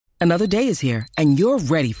Another day is here, and you're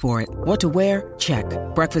ready for it. What to wear? Check.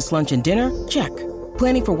 Breakfast, lunch, and dinner? Check.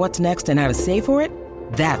 Planning for what's next and how to save for it?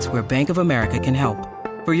 That's where Bank of America can help.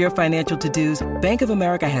 For your financial to-dos, Bank of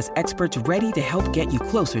America has experts ready to help get you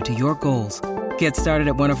closer to your goals. Get started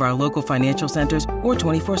at one of our local financial centers or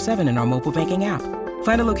 24/7 in our mobile banking app.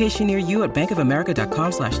 Find a location near you at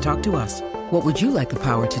bankofamerica.com/talktous. What would you like the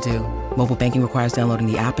power to do? Mobile banking requires downloading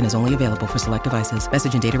the app and is only available for select devices.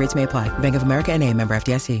 Message and data rates may apply. Bank of America N.A., member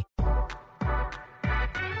FDIC.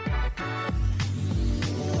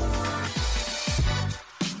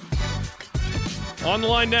 On the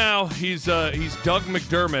line now, he's Doug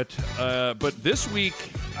McDermott, but this week,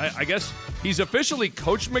 I guess he's officially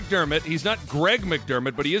Coach McDermott. He's not Greg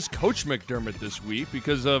McDermott, but he is Coach McDermott this week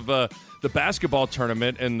because of the basketball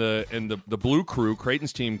tournament and the Blue Crew,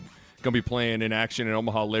 Creighton's team, going to be playing in action in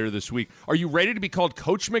Omaha later this week. Are you ready to be called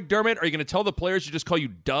Coach McDermott? Are you going to tell the players to just call you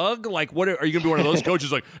Doug? Like, what are you going to be one of those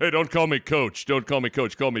coaches like, hey, don't call me Coach. Don't call me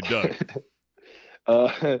Coach. Call me Doug.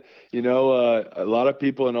 A lot of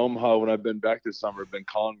people in Omaha, when I've been back this summer, have been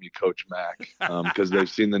calling me Coach Mac because they've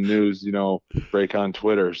seen the news, break on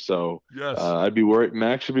Twitter. So yes. I'd be worried.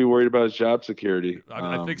 Mac should be worried about his job security.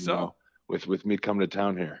 I think so. With me coming to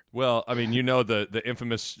town here. Well, I mean, the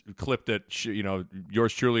infamous clip that,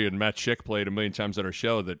 yours truly and Matt Schick played a million times on our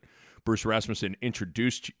show that Bruce Rasmussen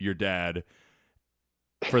introduced your dad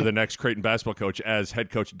for the next Creighton basketball coach as head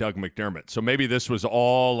coach Doug McDermott. So maybe this was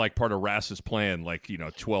all like part of Rass's plan,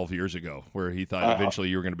 12 years ago, where he thought eventually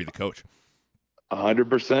you were going to be the coach.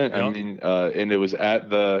 100%. I mean, and it was at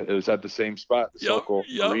the same spot, the Sokol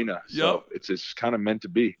Arena. So it's kind of meant to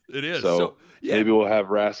be. It is. So maybe we'll have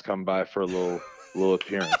Rass come by for a little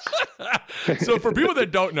appearance. So for people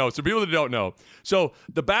that don't know, so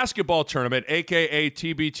the basketball tournament, aka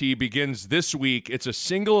TBT, begins this week. It's a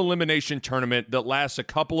single elimination tournament that lasts a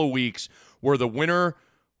couple of weeks where the winner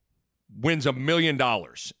wins $1 million.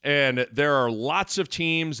 And there are lots of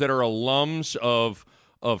teams that are alums of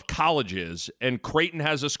colleges, and Creighton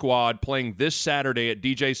has a squad playing this Saturday at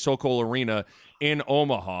DJ Sokol Arena in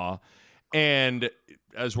Omaha. And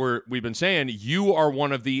as we've been saying, you are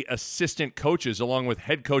one of the assistant coaches along with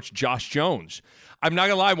head coach Josh Jones. I'm not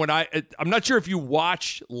gonna lie, I'm not sure if you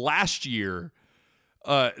watched last year,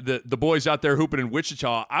 the boys out there hooping in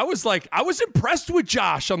Wichita. I was impressed with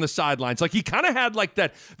Josh on the sidelines. Like, he kind of had like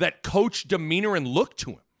that coach demeanor and look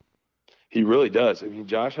to him. He really does. I mean,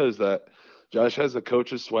 Josh has the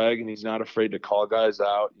coach's swag, and he's not afraid to call guys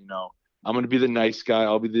out. I'm going to be the nice guy.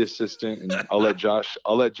 I'll be the assistant, and I'll let Josh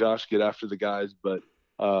get after the guys. But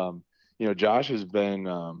Josh has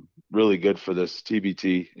been really good for this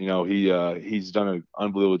TBT. He's done an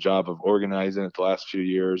unbelievable job of organizing it the last few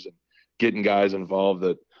years and getting guys involved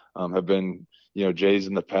that have been Jays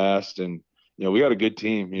in the past. And we got a good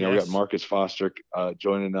team. We got Marcus Foster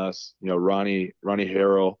joining us. Ronnie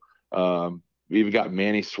Harrell. We even got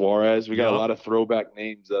Manny Suarez. We got a lot of throwback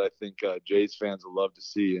names that I think Jays fans will love to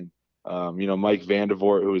see. And Mike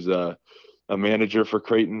Vandevort, who was a manager for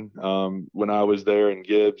Creighton when I was there, and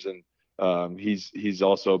Gibbs, and he's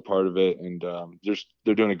also a part of it. And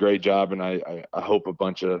they're doing a great job. And I hope a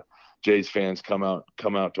bunch of Jays fans come out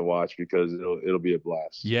to watch, because it'll be a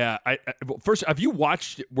blast. Yeah. First, have you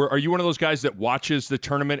watched? Are you one of those guys that watches the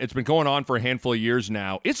tournament? It's been going on for a handful of years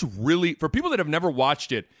now. It's really, for people that have never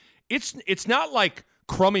watched it, it's not like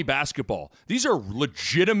crummy basketball. These are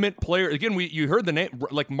legitimate players. Again, you heard the name,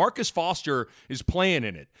 like Marcus Foster is playing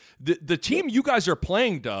in it. The team you guys are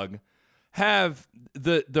playing, Doug, have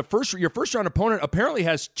your first round opponent apparently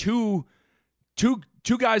has two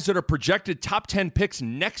guys that are projected top 10 picks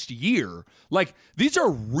next year. Like, these are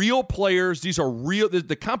real players. These are real.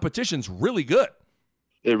 The competition's really good.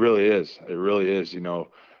 It really is. It really is.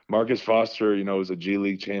 Marcus Foster, was a G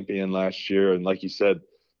League champion last year, and like you said,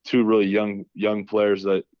 two really young players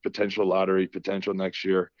that potential lottery potential next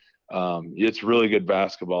year. It's really good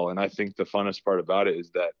basketball, and I think the funnest part about it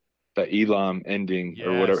is that Elam ending,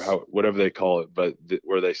 or whatever they call it, but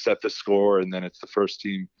where they set the score and then it's the first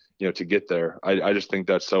team to get there. I just think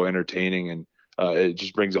that's so entertaining, and it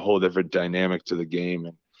just brings a whole different dynamic to the game.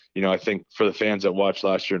 And I think for the fans that watched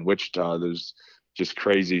last year in Wichita, there's just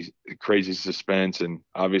crazy suspense, and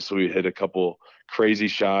obviously we hit a couple crazy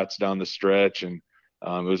shots down the stretch, and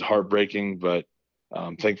it was heartbreaking, but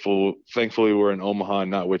thankfully we're in Omaha and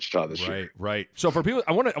not Wichita this year. Right. So for people,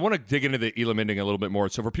 I want to dig into the Elam ending a little bit more.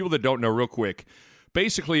 So for people that don't know, real quick,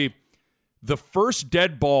 basically the first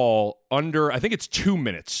dead ball under, I think it's 2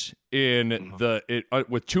 minutes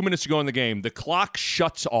with 2 minutes to go in the game, the clock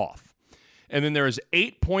shuts off, and then there is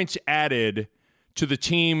 8 points added to the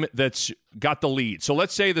team that's got the lead. So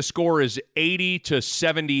let's say the score is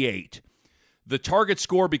 80-78. the target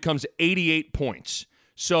score becomes 88 points.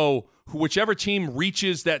 So whichever team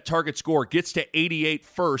reaches that target score, gets to 88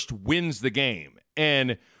 first, wins the game.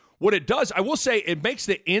 And what it does, I will say, it makes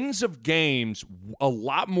the ends of games a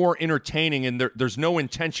lot more entertaining, and there's no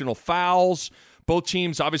intentional fouls. Both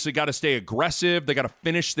teams obviously got to stay aggressive. They got to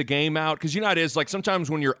finish the game out. Because you know how it is, like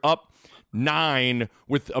sometimes when you're up 9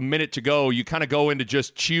 with a minute to go, you kind of go into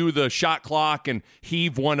just chew the shot clock and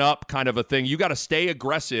heave one up kind of a thing. You got to stay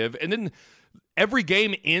aggressive. And then every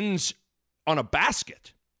game ends on a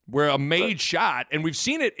basket where a made shot. And we've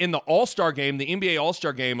seen it in the All-Star game, the NBA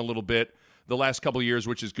All-Star game a little bit the last couple of years,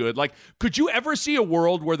 which is good. Like, could you ever see a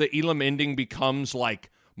world where the Elam ending becomes like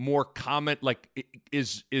more common, like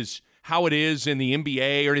is how it is in the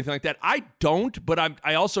NBA or anything like that? I don't, but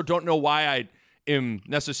I also don't know why I am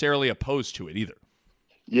necessarily opposed to it either.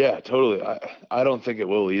 Yeah, totally. I don't think it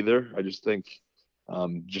will either. I just think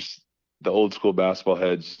just the old school basketball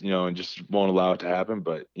heads, and just won't allow it to happen.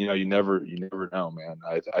 But you never know, man.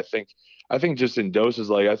 I think just in doses,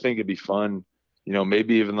 like I think it'd be fun,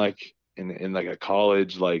 maybe even like in like a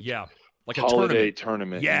college, like holiday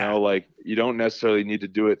tournament. Yeah. Like you don't necessarily need to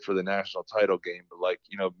do it for the national title game, but like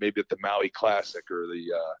maybe at the Maui Classic or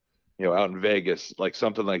the out in Vegas, like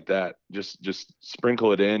something like that. Just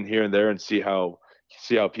sprinkle it in here and there and see how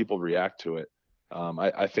people react to it.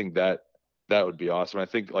 I think that would be awesome. I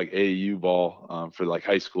think like AAU ball for like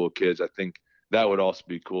high school kids, I think that would also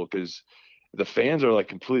be cool because the fans are like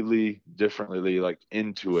completely differently like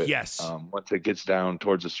into it. Yes. Once it gets down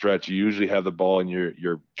towards the stretch, you usually have the ball in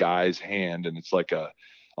your guy's hand, and it's like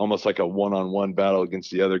almost like a one-on-one battle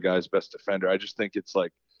against the other guy's best defender. I just think it's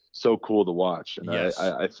like so cool to watch, and yes.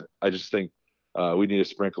 I just think we need to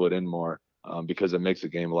sprinkle it in more because it makes the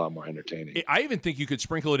game a lot more entertaining. I even think you could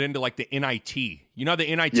sprinkle it into like the NIT.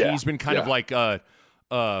 The NIT has been kind of like a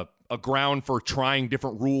ground for trying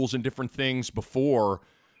different rules and different things before.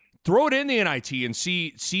 Throw it in the NIT and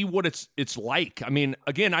see what it's like. I mean,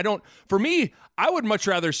 again, for me, I would much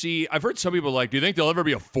rather see, I've heard some people like, do you think there'll ever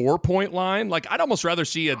be a 4-point line? Like, I'd almost rather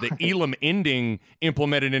see the Elam ending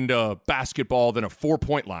implemented into basketball than a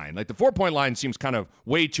 4-point line. Like, the 4-point line seems kind of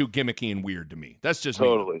way too gimmicky and weird to me. That's just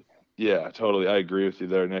totally. me. Yeah, totally. I agree with you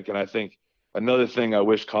there, Nick. And I think another thing I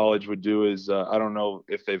wish college would do is, I don't know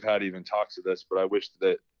if they've had even talks of this, but I wish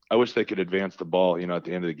they could advance the ball, at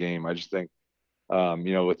the end of the game. I just think,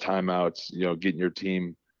 with timeouts, getting your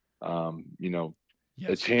team,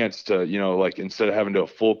 a chance to, like instead of having to a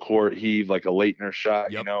full court heave, like a Leitner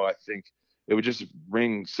shot, I think it would just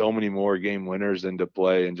bring so many more game winners into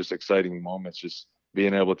play and just exciting moments, just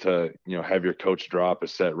being able to, have your coach drop a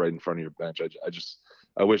set right in front of your bench.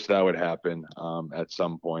 I wish that would happen at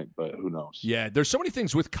some point, but who knows? Yeah, there's so many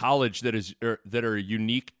things with college that are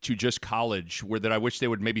unique to just college that I wish they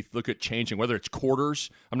would maybe look at changing. Whether it's quarters,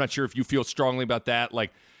 I'm not sure if you feel strongly about that.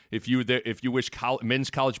 Like if you wish men's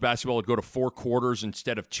college basketball would go to 4 quarters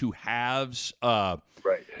instead of 2 halves. Right.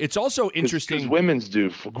 It's also interesting. Because women's do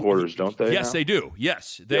 4 quarters, don't they? Yes, now? They do.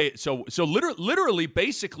 Yes, they. Yep. So literally,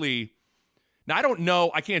 basically. Now, I don't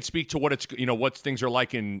know. I can't speak to what things are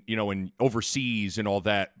like in overseas and all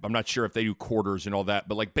that. I'm not sure if they do quarters and all that.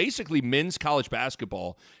 But like basically, men's college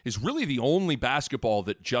basketball is really the only basketball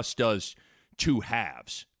that just does 2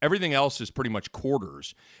 halves. Everything else is pretty much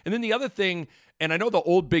quarters. And then the other thing, and I know the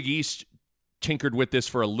old Big East tinkered with this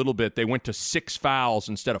for a little bit. They went to 6 fouls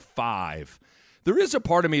instead of 5. There is a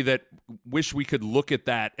part of me that wish we could look at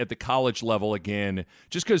that at the college level again,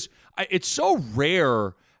 just because it's so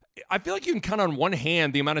rare. I feel like you can count on one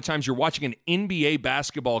hand the amount of times you're watching an NBA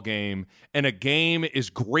basketball game and a game is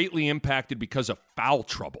greatly impacted because of foul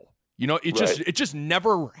trouble. It just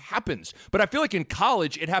never happens. But I feel like in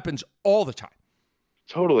college it happens all the time.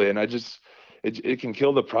 Totally, and it can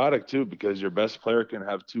kill the product too because your best player can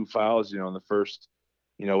have 2 fouls, in the first,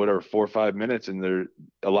 4 or 5 minutes, and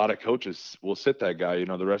a lot of coaches will sit that guy,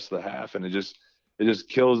 the rest of the half, and it just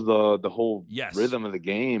kills the whole rhythm of the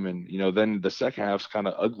game. And, then the second half's kind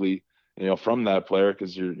of ugly, from that player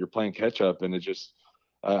because you're playing catch up. And it just,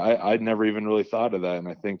 I'd never even really thought of that. And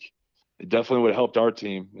I think it definitely would have helped our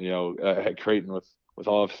team, at Creighton with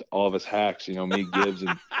all of us hacks, me, Gibbs,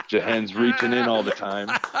 and Jahen's reaching in all the time.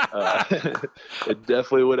 It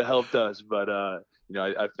definitely would have helped us. But,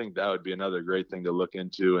 I think that would be another great thing to look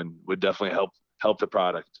into and would definitely help the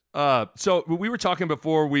product. So we were talking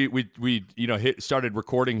before we started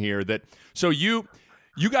recording here that you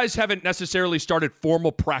guys haven't necessarily started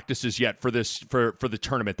formal practices yet for the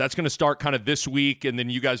tournament. That's going to start kind of this week, and then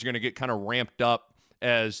you guys are going to get kind of ramped up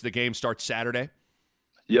as the game starts Saturday.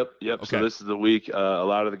 Yep. Okay. So this is the week. A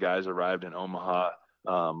lot of the guys arrived in Omaha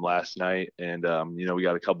last night, and we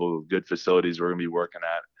got a couple of good facilities we're going to be working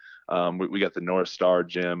at. We got the North Star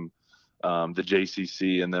gym, the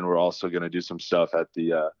JCC, and then we're also going to do some stuff at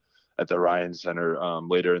the Ryan Center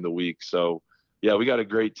later in the week. So yeah, we got a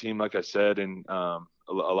great team, like I said, and a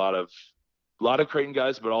lot of Creighton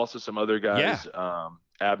guys, but also some other guys. Yeah.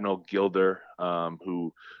 Abnell Gilder,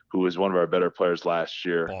 who was one of our better players last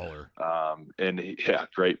year. Baller.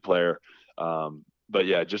 Great player. But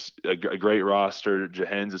yeah, just a great roster.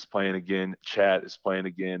 Jahens is playing again. Chat is playing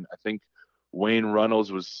again. I think Wayne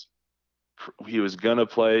Runnels was gonna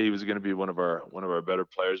play. He was gonna be one of our better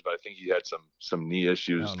players, but I think he had some knee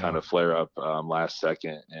issues kind of flare up last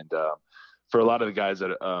second. And for a lot of the guys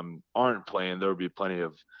that aren't playing, there will be plenty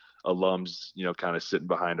of alums, kind of sitting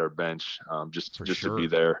behind our bench, just to be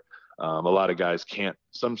there. A lot of guys can't.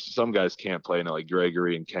 Some guys can't play, like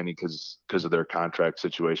Gregory and Kenny, because of their contract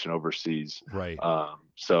situation overseas. Right.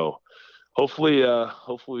 So hopefully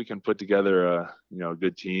we can put together a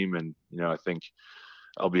good team, and I think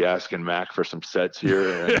I'll be asking Mac for some sets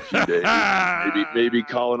here in a few days. Maybe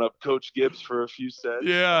calling up Coach Gibbs for a few sets.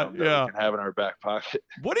 That we can have in our back pocket.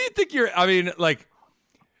 What do you think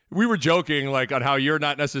we were joking on how you're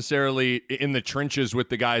not necessarily in the trenches with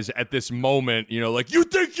the guys at this moment, you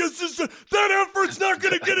think that effort's not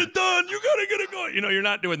going to get it done. You got to get it going. You're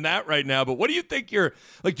not doing that right now, but what do you think do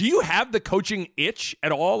you have the coaching itch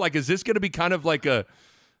at all? Is this going to be kind of are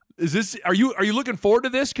you looking forward to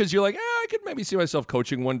this? Cause you're I could maybe see myself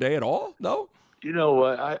coaching one day at all. No? You know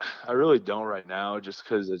what? I really don't right now, just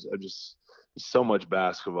cause it's so much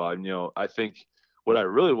basketball. I think what I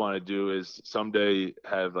really want to do is someday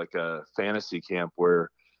have a fantasy camp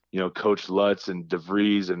where, Coach Lutz and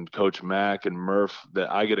DeVries and Coach Mack and Murph,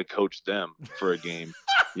 that I get to coach them for a game.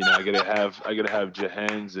 I get to have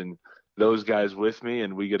Jahens and those guys with me,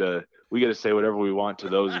 and we get to say whatever we want to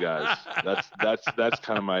those guys. That's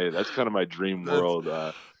kind of my dream world.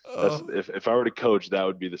 If I were to coach, that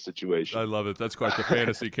would be the situation. I love it. That's quite the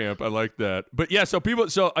fantasy camp. I like that. But yeah,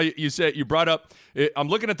 you brought up, I'm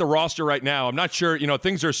looking at the roster right now. I'm not sure,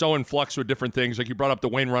 things are so in flux with different things. You brought up the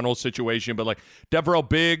Wayne Runnels situation, but Deverell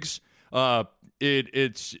Biggs,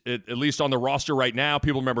 it's at least on the roster right now.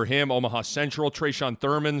 People remember him. Omaha Central, Trayshawn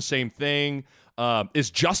Thurman, same thing.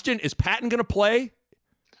 Is Patton going to play?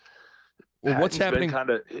 Well, what's happening?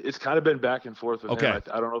 It's kind of been back and forth with him.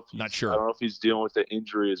 I don't know if he's dealing with the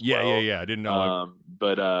injury as well. Yeah. I didn't know.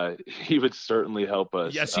 But he would certainly help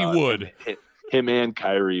us. Yes, he would. Him and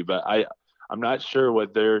Kyrie, but I'm not sure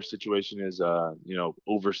what their situation is.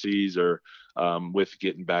 Overseas or with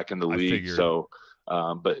getting back in the league. Figured. So,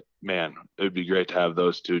 but man, it would be great to have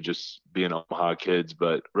those two just being Omaha kids.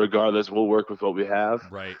 But regardless, we'll work with what we have,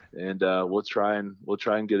 right? And we'll try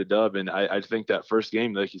and get a dub. And I think that first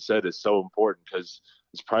game, like you said, is so important because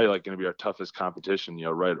it's probably going to be our toughest competition,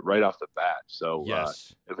 right off the bat. So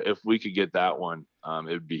yes. If we could get that one,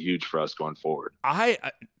 it would be huge for us going forward.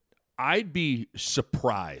 I'd be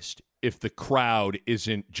surprised if the crowd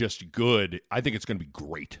isn't just good. I think it's going to be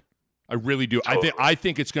great. I really do. Totally. I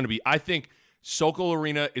think it's going to be. I think Sokol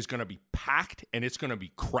Arena is going to be packed, and it's going to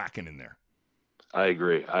be cracking in there. I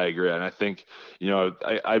agree. And I think,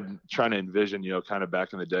 I'm trying to envision, kind of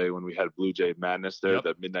back in the day when we had Blue Jay Madness there,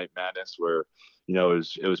 the Midnight Madness, where,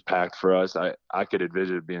 it was packed for us. I could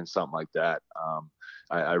envision it being something like that.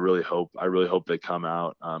 I really hope they come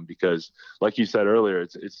out because, like you said earlier,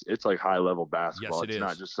 it's like high level basketball. Yes, it it's is.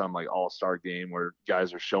 Not just some all-star game where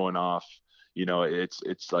guys are showing off.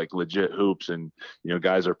 It's legit hoops, and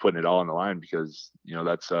guys are putting it all on the line because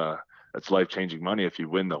that's life-changing money if you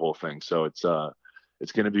win the whole thing. So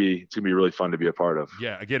it's gonna be really fun to be a part of.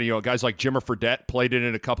 Yeah, again, guys like Jimmer Fredette played in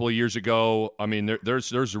it a couple of years ago. I mean,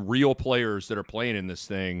 there's real players that are playing in this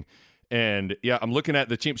thing, and yeah, I'm looking at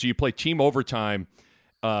the team. So you play team overtime.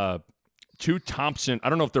 Two Thompson, I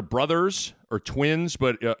don't know if they're brothers or twins,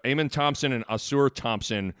 but Eamon Thompson and Asur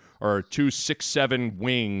Thompson are 2 6'7"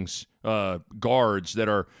 wings. Guards that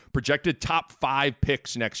are projected top 5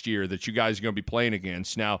 picks next year that you guys are going to be playing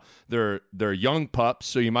against. Now they're young pups,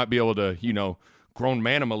 so you might be able to grown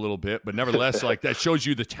man them a little bit, but nevertheless, that shows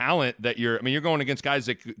you the talent that you're going against guys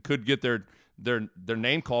that could get their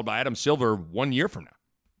name called by Adam Silver 1 year from now.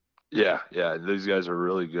 Yeah, these guys are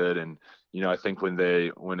really good, and I think when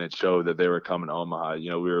it showed that they were coming to Omaha, we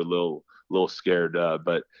were a little scared,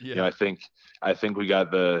 but I think we got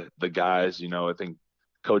the guys. I think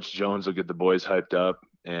Coach Jones will get the boys hyped up,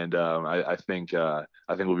 and I think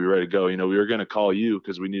we'll be ready to go. We were going to call you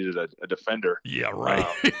because we needed a defender. Yeah, right.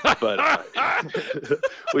 But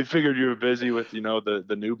we figured you were busy with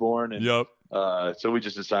the newborn, and yep. So we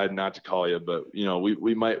just decided not to call you, but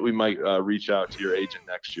we might reach out to your agent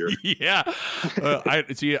next year. Yeah. I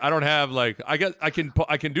see. I don't have I guess I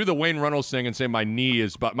can do the Wayne Runnels thing and say my knee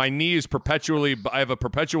is perpetually. I have a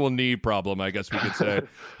perpetual knee problem. I guess we could say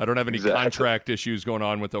I don't have any contract issues going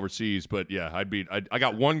on with overseas, but yeah, I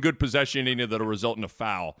got one good possession in you that'll result in a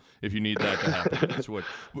foul if you need that to happen. That's what.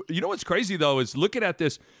 What's crazy though is looking at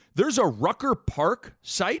this. There's a Rucker Park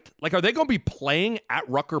site. Are they going to be playing at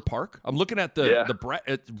Rucker Park? I'm looking at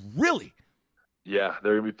really. Yeah,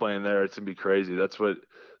 they're gonna be playing there. It's gonna be crazy. That's what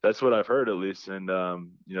I've heard at least. And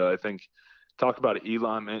I think talk about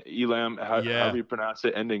Elam, however you pronounce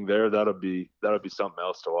it, ending there. That'll be something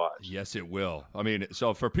else to watch. Yes, it will. I mean,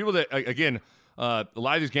 so for people that again, a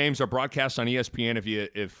lot of these games are broadcast on ESPN.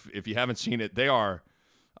 If you haven't seen it, they are.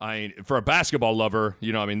 I mean, for a basketball lover,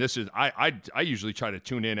 this is I usually try to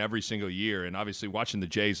tune in every single year, and obviously watching the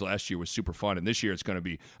Jays last year was super fun, and this year it's going to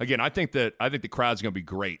be again. I think the crowd's going to be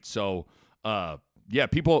great. So,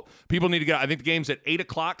 people need to get. I think the game's at 8:00,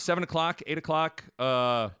 7:00,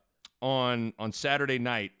 8:00 on Saturday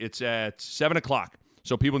night. It's at 7:00,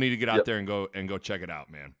 so people need to get out there and go check it out,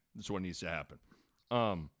 man. That's what needs to happen.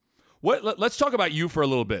 Let's talk about you for a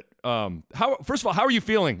little bit. First of all, how are you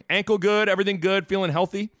feeling? Ankle good? Everything good? Feeling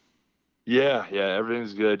healthy? Yeah,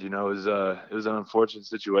 everything's good. It was an unfortunate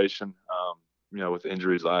situation. With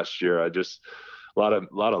injuries last year, I just a lot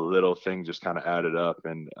of little things just kind of added up,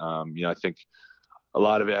 and I think a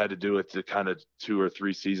lot of it had to do with the kind of 2 or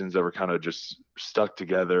 3 seasons that were kind of just stuck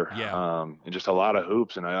together. Yeah. And just a lot of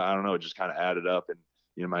hoops, and I don't know, it just kind of added up, and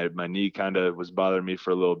my knee kind of was bothering me for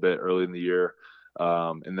a little bit early in the year.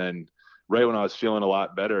 And then right when I was feeling a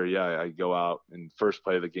lot better, I go out and first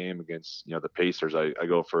play of the game against, the Pacers. I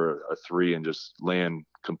go for a 3 and just land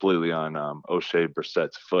completely on O'Shea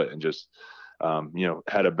Brissett's foot and just,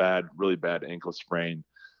 had a really bad ankle sprain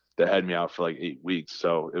that had me out for 8 weeks.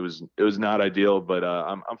 So it was not ideal, but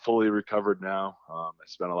I'm fully recovered now. I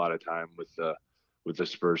spent a lot of time with the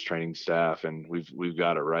Spurs training staff, and we've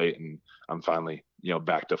got it right. And I'm finally,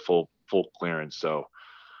 back to full clearance. So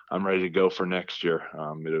I'm ready to go for next year.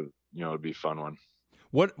 It'd be a fun one.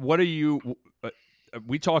 What are you?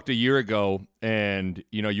 We talked a year ago, and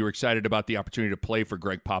you were excited about the opportunity to play for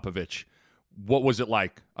Greg Popovich. What was it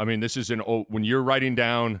like? I mean, this is when you're writing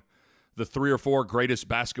down the 3 or 4 greatest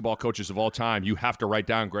basketball coaches of all time, you have to write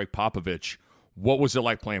down Greg Popovich. What was it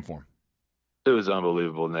like playing for him? It was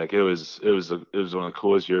unbelievable, Nick. It was one of the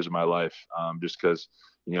coolest years of my life. Just because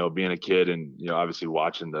being a kid and obviously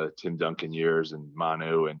watching the Tim Duncan years and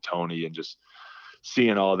Manu and Tony and just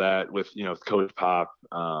seeing all that with Coach Pop.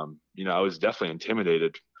 I was definitely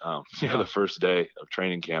intimidated. The first day of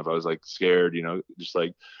training camp, I was scared. Just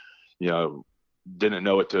didn't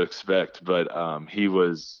know what to expect. But he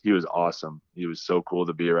was awesome. He was so cool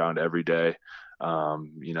to be around every day.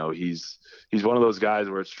 He's one of those guys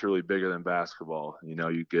where it's truly bigger than basketball.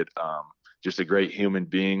 You get just a great human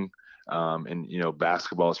being. And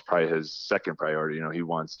basketball is probably his second priority.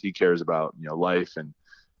 He cares about life and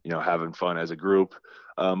having fun as a group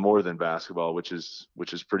more than basketball, which is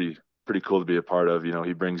pretty cool to be a part of.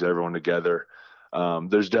 He brings everyone together.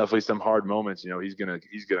 There's definitely some hard moments. He's gonna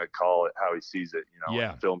call it how he sees it.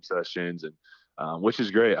 In film sessions, and which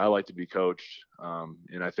is great. I like to be coached,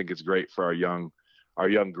 and I think it's great for our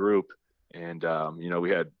young group. And we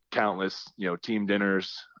had countless team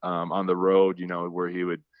dinners on the road. Where he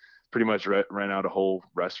would pretty much rent out a whole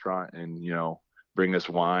restaurant and bring us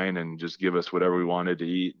wine and just give us whatever we wanted to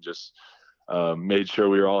eat. Just made sure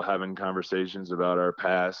we were all having conversations about our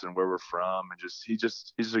past and where we're from. And he's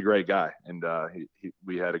just a great guy. And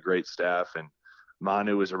we had a great staff, and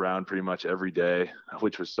Manu was around pretty much every day,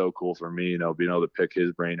 which was so cool for me, being able to pick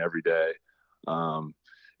his brain every day.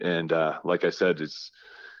 And like I said,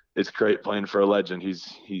 it's great playing for a legend.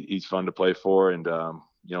 He's fun to play for. And,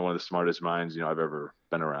 one of the smartest minds, I've ever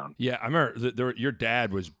been around. Yeah, I remember your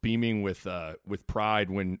dad was beaming with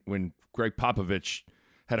pride when Greg Popovich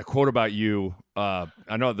had a quote about you. I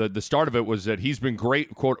know the start of it was that he's been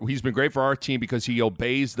great. Quote, he's been great for our team because he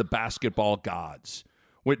obeys the basketball gods.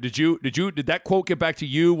 Did that quote get back to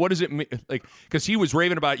you? What does it mean? Because he was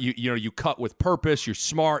raving about you. You cut with purpose. You're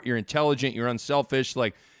smart. You're intelligent. You're unselfish.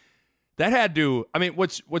 That had to. I mean,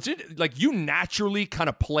 what's it you naturally kind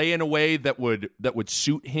of play in a way that would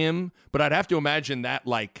suit him. But I'd have to imagine that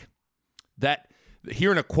that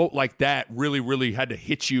hearing a quote like that really had to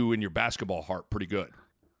hit you in your basketball heart pretty good.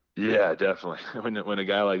 Yeah, definitely. When a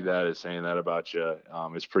guy like that is saying that about you,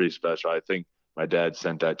 it's pretty special. I think my dad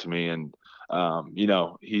sent that to me, and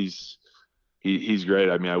he's he's great.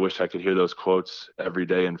 I mean, I wish I could hear those quotes every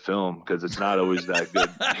day in film because it's not always that good.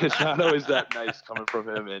 It's not always that nice coming from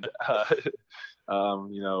him. And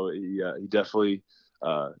he definitely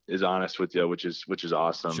is honest with you, which is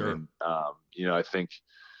awesome. Sure. And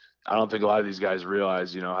I don't think a lot of these guys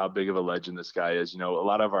realize, how big of a legend this guy is. A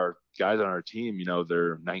lot of our guys on our team,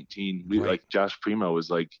 they're 19. Like Josh Primo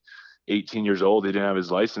was like 18 years old. He didn't have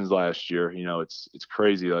his license last year. It's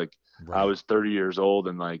crazy. Like I was 30 years old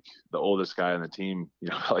and like the oldest guy on the team,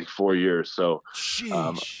 like 4 years. So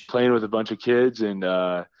playing with a bunch of kids and,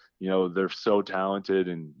 they're so talented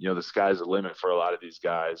and, the sky's the limit for a lot of these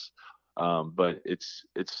guys. But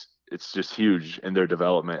it's just huge in their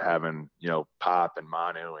development having, Pop and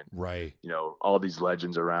Manu and, all these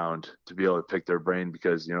legends around to be able to pick their brain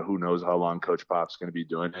because, who knows how long Coach Pop's going to be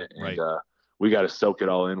doing it. And we got to soak it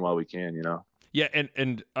all in while we can, Yeah,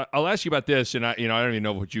 and I'll ask you about this, and I don't even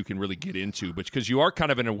know what you can really get into, but because you are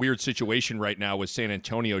kind of in a weird situation right now with San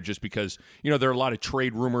Antonio, just because there are a lot of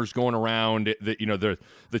trade rumors going around. That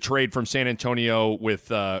the trade from San Antonio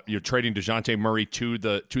with you're trading DeJounte Murray to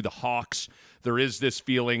the Hawks. There is this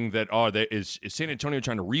feeling that is San Antonio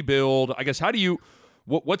trying to rebuild? I guess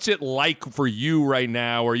what's it like for you right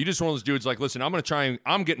now? Or are you just one of those dudes like, listen, I'm going to try and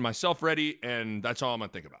I'm getting myself ready, and that's all I'm going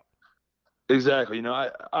to think about. Exactly.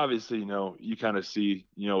 Obviously, you kind of see,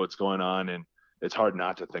 what's going on and it's hard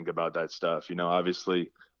not to think about that stuff.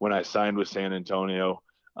 Obviously when I signed with San Antonio,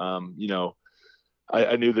 I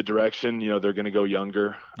knew the direction, they're going to go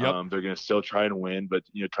younger. Yep. They're going to still try and win, but,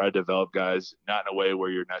 try to develop guys, not in a way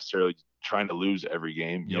where you're necessarily trying to lose every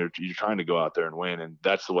game. Yep. You're trying to go out there and win. And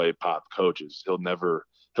that's the way Pop coaches. He'll never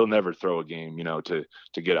throw a game, to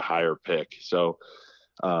get a higher pick. So,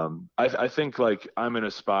 I think like I'm in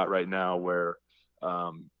a spot right now where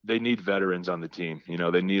they need veterans on the team.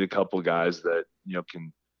 They need a couple of guys that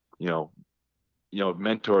can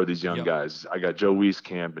mentor these young guys. I got Joe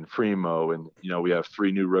Wieskamp and Primo, and we have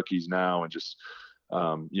 3 new rookies now, and just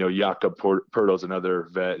Jakob Pertl's another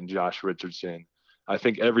vet, and Josh Richardson. I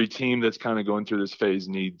think every team that's kind of going through this phase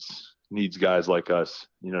needs guys like us,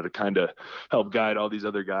 to kind of help guide all these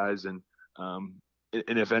other guys. And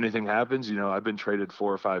if anything happens, I've been traded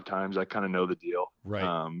 4 or 5 times. I kind of know the deal. Right.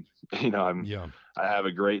 I have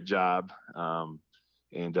a great job. I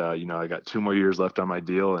got 2 more years left on my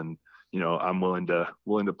deal, and, I'm willing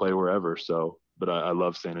to play wherever. So, but I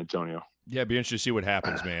love San Antonio. Yeah, it'd be interesting to see what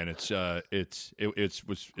happens, man. It's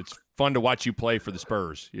fun to watch you play for the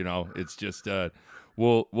Spurs. It's just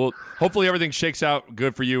we'll hopefully everything shakes out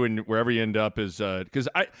good for you and wherever you end up is because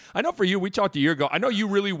I know for you, we talked a year ago. I know you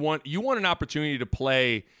really want an opportunity to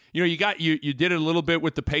play. You did it a little bit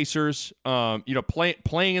with the Pacers. Playing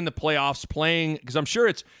in the playoffs, because I'm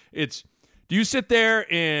sure it's. Do you sit there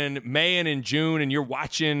in May and in June and you're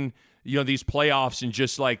watching? These playoffs and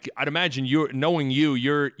just like I'd imagine your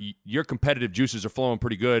competitive juices are flowing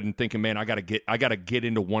pretty good and thinking, man, I gotta get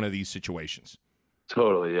into one of these situations.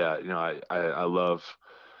 Totally, yeah. I love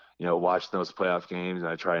watching those playoff games,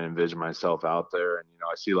 and I try and envision myself out there. And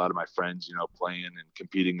I see a lot of my friends playing and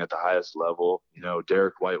competing at the highest level.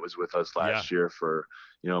 Derek White was with us last year for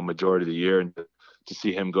majority of the year, and to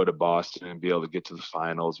see him go to Boston and be able to get to the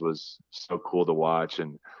finals was so cool to watch.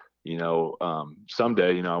 And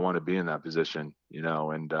someday, I want to be in that position,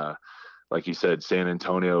 and like you said, San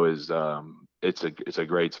Antonio is, it's a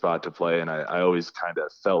great spot to play. And I always kind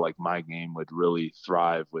of felt like my game would really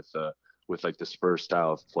thrive with like the Spurs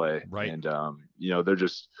style of play. Right. And,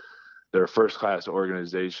 they're a first class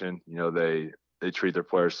organization. They treat their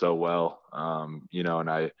players so well. And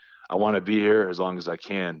I want to be here as long as I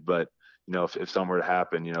can, but if something were to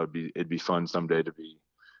happen, it'd be fun someday to be,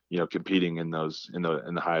 competing in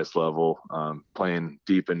the highest level, playing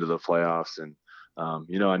deep into the playoffs. And,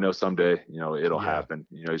 I know someday, it'll happen.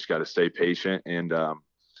 You just got to stay patient and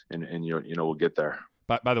we'll get there.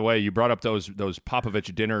 By the way, you brought up those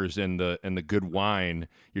Popovich dinners and the good wine.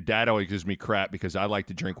 Your dad always gives me crap because I like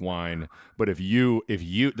to drink wine. But if you,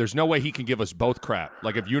 there's no way he can give us both crap.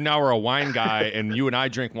 Like if you now are a wine guy and you and I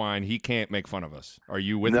drink wine, he can't make fun of us. Are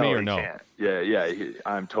you with me or no? Can't. Yeah.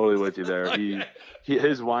 I'm totally with you there.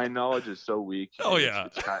 His wine knowledge is so weak. Oh yeah,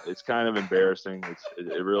 it's kind of embarrassing.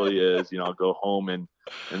 It really is. I'll go home in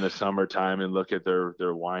the summertime and look at their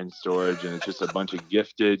wine storage, and it's just a bunch of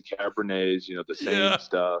gifted Cabernets, the same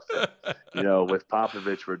stuff. And, with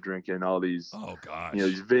Popovich, we're drinking all these,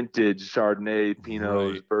 these vintage Chardonnay,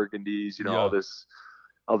 Pinots, Burgundies,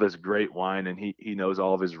 all this great wine, and he knows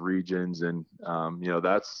all of his regions. And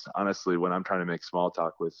that's honestly when I'm trying to make small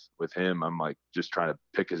talk with him, I'm like just trying to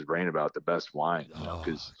pick his brain about the best wine, Oh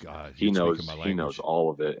because God, he you're speaking knows my he knows language. all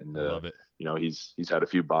of it. And I love it. he's had a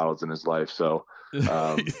few bottles in his life. So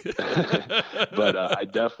but I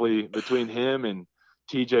definitely, between him and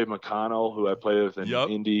TJ McConnell, who I played with in Yep.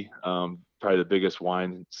 Indy, probably the biggest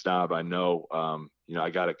wine snob I know. I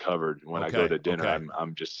got it covered. When I go Okay. to dinner, Okay.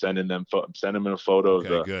 I'm just sending them a photo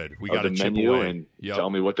Okay. Good. We of got the to chip menu away. and Yep. tell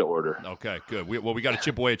me what to order. Okay, good. We got to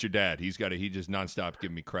chip away at your dad. He just nonstop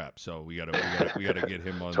giving me crap. So we got to get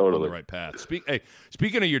him on Totally. the right path.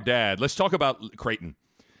 Speaking of your dad, let's talk about Creighton.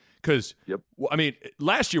 Because Yep. I mean,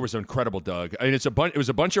 last year was incredible, Doug. I mean, it was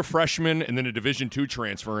a bunch of freshmen and then a Division II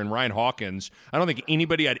transfer and Ryan Hawkins. I don't think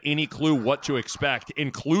anybody had any clue what to expect,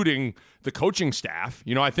 including the coaching staff.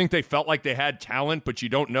 I think they felt like they had talent, but you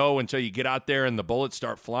don't know until you get out there and the bullets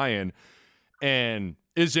start flying. And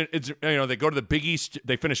they go to the Big East.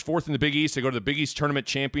 They finished fourth in the Big East. They go to the Big East tournament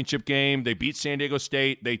championship game. They beat San Diego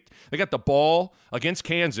State. They got the ball against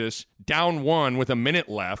Kansas, down one with a minute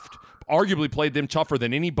left. Arguably played them tougher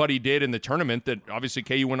than anybody did in the tournament. That obviously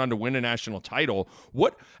KU went on to win a national title.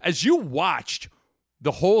 As you watched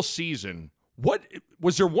the whole season, what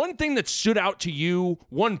was there one thing that stood out to you?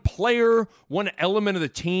 One player, one element of the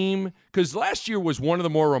team? Because last year was one of the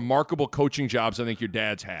more remarkable coaching jobs I think your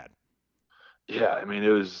dad's had. Yeah, I mean, it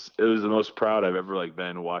was the most proud I've ever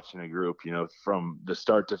been watching a group, from the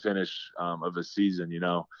start to finish of a season.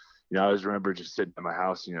 I always remember just sitting at my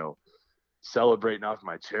house, celebrating off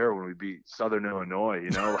my chair when we beat Southern Illinois.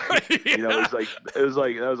 It was like that was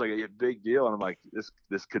like a big deal, and I'm like,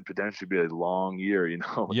 this could potentially be a long year,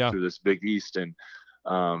 through this Big East, and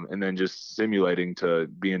then just simulating to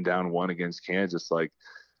being down one against Kansas.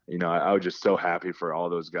 I was just so happy for all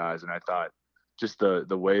those guys, and I thought just the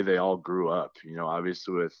way they all grew up.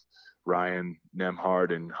 Obviously with Ryan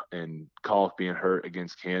Nemhard and Kalk being hurt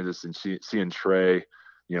against Kansas, and seeing Trey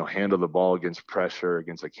handle the ball against pressure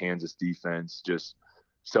against a Kansas defense. Just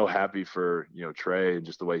so happy for, Trey, and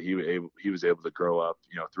just the way he was able to grow up,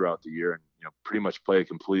 throughout the year, and, pretty much play a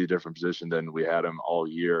completely different position than we had him all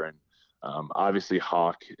year. And obviously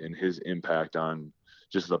Hawk and his impact on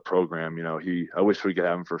just the program, I wish we could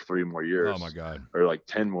have him for 3 more years. Oh my God. Or like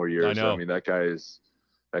 10 more years. I know. I mean, that guy's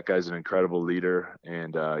an incredible leader,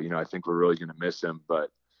 and I think we're really going to miss him, but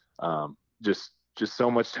just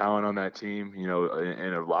so much talent on that team,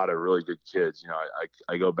 and a lot of really good kids.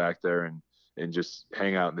 I go back there and just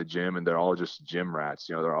hang out in the gym, and they're all just gym rats.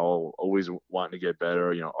 They're all always wanting to get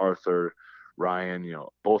better. Arthur, Ryan,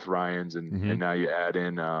 both Ryans, and now you add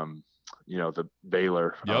in, the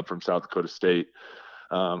Baylor from South Dakota State,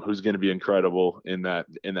 who's going to be incredible in that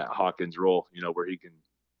Hawkins role, where he can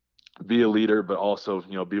be a leader, but also,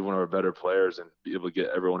 be one of our better players and be able to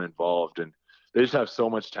get everyone involved. And they just have so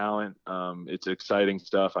much talent. It's exciting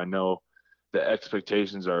stuff. I know the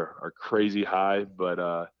expectations are crazy high,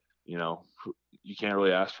 but you can't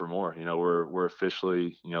really ask for more. We're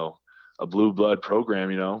officially, a blue blood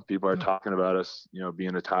program. People are talking about us,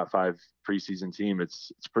 being a top 5 preseason team.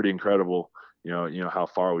 It's pretty incredible, how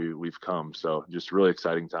far we've come. So just really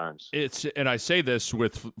exciting times. And I say this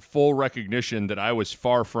with full recognition that I was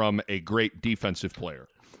far from a great defensive player,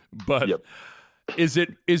 but Yep. Is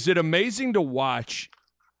it amazing to watch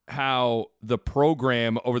how the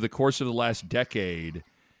program over the course of the last decade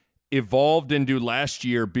evolved into last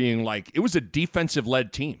year being like, it was a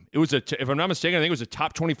defensive-led team. It was if I'm not mistaken, I think it was a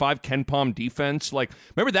top 25 Ken Palm defense.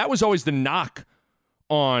 Remember, that was always the knock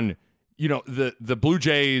on, the Blue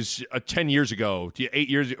Jays 10 years ago, 8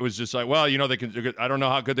 years. It was just like, well, they can. I don't know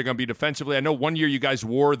how good they're going to be defensively. I know one year you guys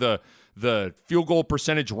wore the field goal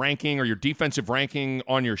percentage ranking or your defensive ranking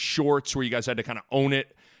on your shorts, where you guys had to kind of own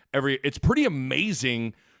it. It's pretty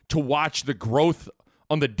amazing to watch the growth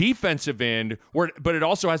on the defensive end, but it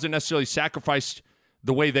also hasn't necessarily sacrificed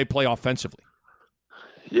the way they play offensively.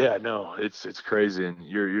 Yeah, no, it's crazy, and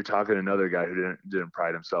you're talking to another guy who didn't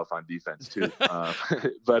pride himself on defense too.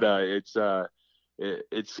 But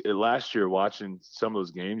it's last year watching some of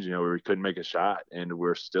those games, where we couldn't make a shot, and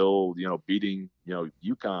we're still, beating,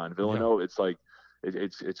 UConn, Villanova. Yeah. It's like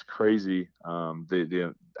it's crazy,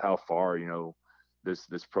 the how far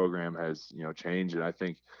this program has changed, and I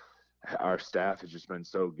think our staff has just been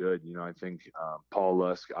so good. I think Paul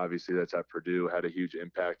Lusk, obviously that's at Purdue, had a huge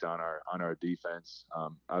impact on our defense.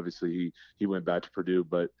 Obviously he went back to Purdue,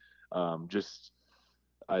 but I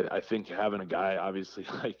think having a guy obviously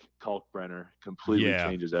like Kalkbrenner completely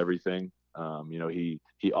changes everything. He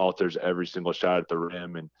alters every single shot at the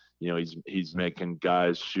rim, and he's making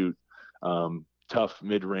guys shoot tough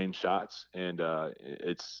mid-range shots, and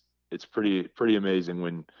it's pretty amazing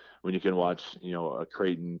when you can watch, a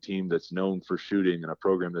Creighton team that's known for shooting and a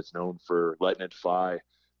program that's known for letting it fly,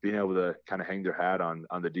 being able to kind of hang their hat on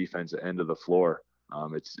the defensive end of the floor.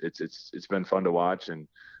 It's been fun to watch, and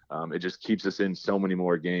it just keeps us in so many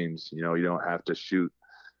more games. You don't have to shoot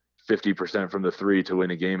 50% from the three to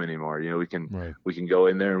win a game anymore. We can go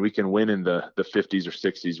in there and we can win in the 50s or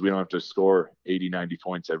 60s. We don't have to score 80, 90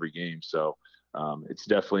 points every game. So it's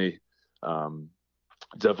definitely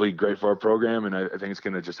great for our program, and I think it's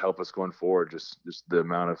going to just help us going forward. Just the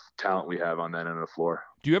amount of talent we have on that end of the floor.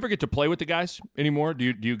 Do you ever get to play with the guys anymore?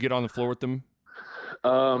 Do you get on the floor with them?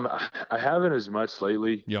 I haven't as much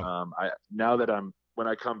lately. Yeah. Now that when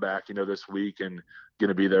I come back, this week and going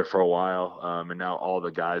to be there for a while, and now all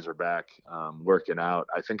the guys are back working out,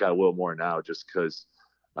 I think I will more now, just because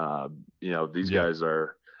these guys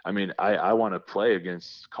are. I mean, I want to play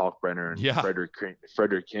against Kalkbrenner and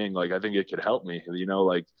Frederick King. Like, I think it could help me.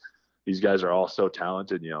 Like, these guys are all so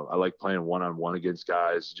talented. I like playing one-on-one against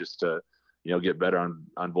guys just to get better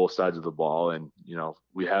on both sides of the ball. And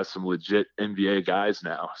we have some legit NBA guys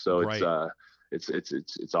now, so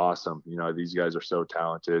it's awesome. These guys are so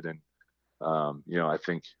talented, and I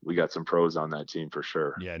think we got some pros on that team for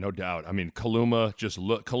sure. Yeah, no doubt. I mean, Kaluma just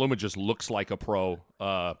looks like a pro.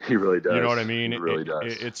 He really does. You know what I mean? He really does.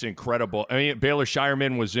 It's incredible. I mean, Baylor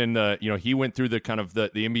Shireman was in the, he went through the kind of the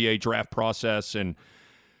NBA draft process, and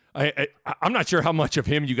I'm not sure how much of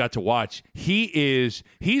him you got to watch. He's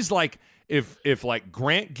like if like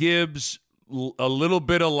Grant Gibbs, a little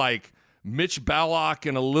bit of like Mitch Ballock,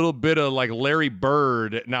 and a little bit of like Larry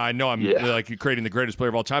Bird. Now I know I'm like creating the greatest player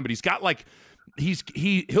of all time, but he's got like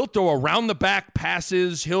he'll throw around the back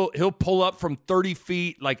passes. He'll pull up from 30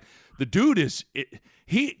 feet. Like, the dude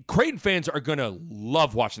Creighton fans are gonna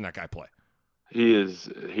love watching that guy play. He is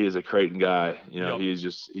a Creighton guy. He's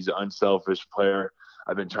an unselfish player.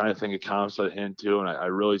 I've been trying to think of comps like him too, and I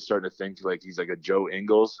really starting to think like he's like a Joe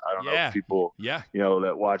Ingles. I don't know if people,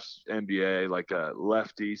 that watch NBA, like a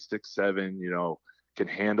lefty, 6'7", can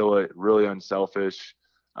handle it, really unselfish,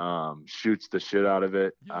 shoots the shit out of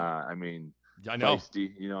it. I mean, I know.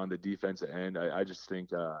 Feisty, on the defensive end. I just think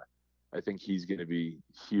I think he's going to be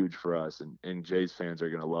huge for us, and Jay's fans are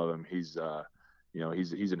going to love him. He's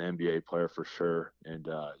he's an NBA player for sure, and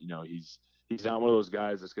he's not one of those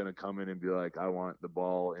guys that's going to come in and be like, I want the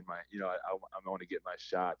ball in my, I want to get my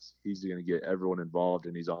shots. He's going to get everyone involved,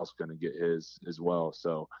 and he's also going to get his as well.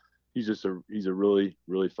 So he's a really,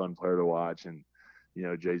 really fun player to watch, and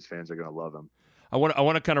Jay's fans are going to love him. I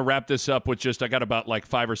want to kind of wrap this up with I got about like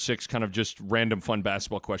 5 or 6 kind of just random fun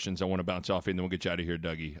basketball questions I want to bounce off, and then we'll get you out of here,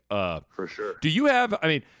 Dougie. For sure. Do you have? I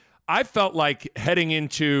mean, I felt like heading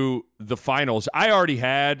into the finals, I already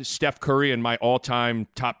had Steph Curry in my all-time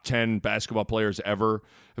top 10 basketball players ever.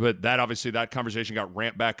 But that conversation got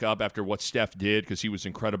ramped back up after what Steph did, because he was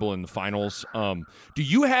incredible in the finals. Do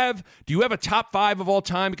you have a top 5 of all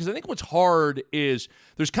time? Because I think what's hard is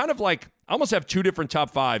there's kind of like, I almost have 2 different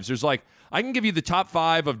top 5s. There's like, I can give you the top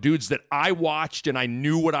 5 of dudes that I watched and I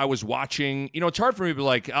knew what I was watching. It's hard for me to be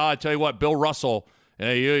like, I tell you what, Bill Russell.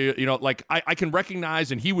 Like I can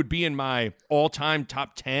recognize, and he would be in my all-time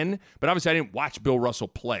top 10, but obviously I didn't watch Bill Russell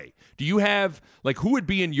play. Do you have, like, who would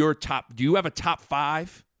be in your top? Do you have a top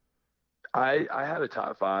 5? I have a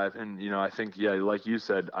top 5, and I think like you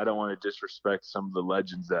said, I don't want to disrespect some of the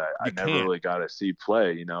legends that I never really got to see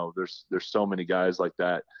play. There's so many guys like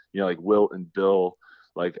that. Like Wilt and Bill.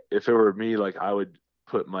 Like, if it were me, like, I would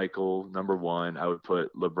put Michael number 1. I would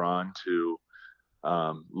put LeBron 2,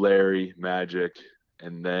 Larry, Magic.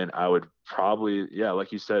 And then I would probably,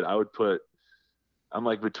 like you said, I'm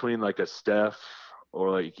like between like a Steph or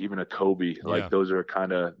like even a Kobe. Like, those are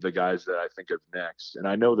kind of the guys that I think of next. And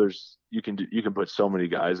I know you can put so many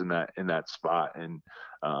guys in that spot, and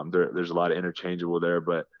there's a lot of interchangeable there.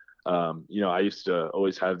 But I used to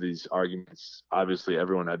always have these arguments. Obviously,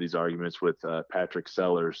 everyone had these arguments with Patrick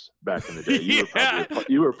Sellers back in the day.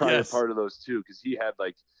 You were probably a part of those too, because he had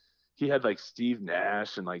like Steve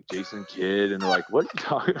Nash and like Jason Kidd, and like, what are you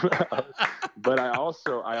talking about? But I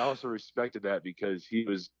also respected that, because he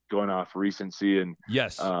was going off recency and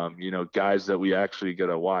guys that we actually got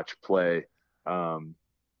to watch play. And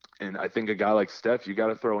I think a guy like Steph, you got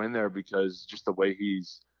to throw in there, because just the way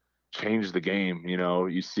he's changed the game.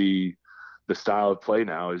 You see the style of play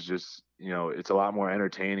now is just, it's a lot more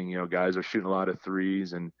entertaining. Guys are shooting a lot of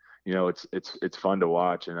threes, and it's fun to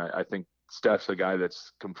watch. And I think Steph's a guy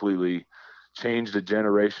that's completely changed a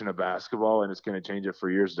generation of basketball, and it's going to change it for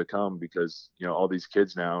years to come, because all these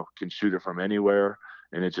kids now can shoot it from anywhere,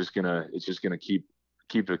 and it's just gonna keep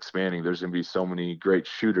keep expanding. There's going to be so many great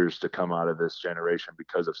shooters to come out of this generation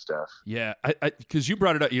because of Steph. Yeah, because you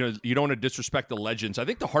brought it up, you don't want to disrespect the legends. I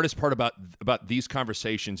think the hardest part about these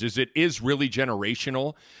conversations is it is really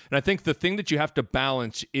generational. And I think the thing that you have to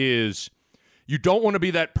balance is you don't want to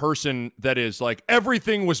be that person that is like,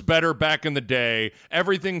 everything was better back in the day,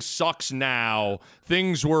 everything sucks now,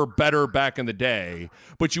 things were better back in the day.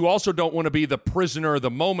 But you also don't want to be the prisoner of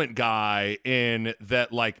the moment guy in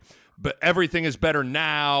that, like, but everything is better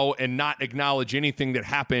now and not acknowledge anything that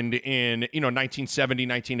happened in, 1970,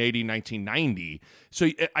 1980, 1990. So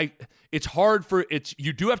it's hard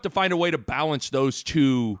you do have to find a way to balance those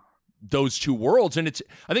two worlds. And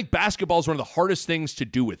I think basketball is one of the hardest things to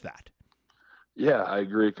do with that. Yeah, I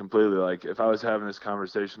agree completely. Like if I was having this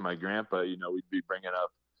conversation with my grandpa, we'd be bringing up,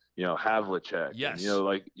 Havlicek, yes,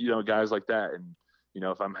 and, guys like that. And,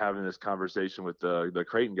 if I'm having this conversation with the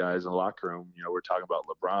Creighton guys in the locker room, we're talking about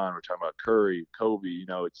LeBron, we're talking about Curry, Kobe,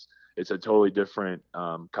 it's a totally different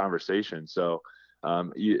conversation. So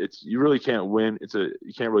you really can't win.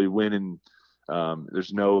 You can't really win in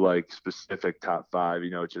there's no like specific top five,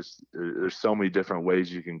 it's just, there's so many different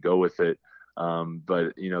ways you can go with it.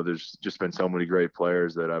 But there's just been so many great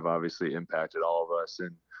players that have obviously impacted all of us.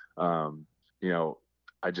 And,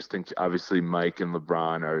 I just think obviously Mike and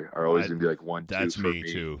LeBron are always going to be like 1, 2 that's for me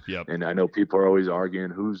too. Yep. And I know people are always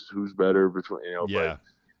arguing who's better between, yeah.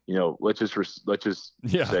 But, let's just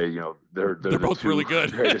say, they're both really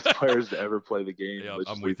good. greatest players to ever play the game. Yep, let's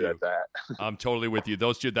I'm just with leave you. it at that. I'm totally with you.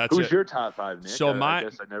 Those two, that's Who's it. your top five, Nick? So I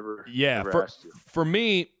guess I never asked you. For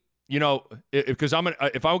me, because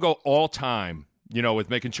if I would go all time,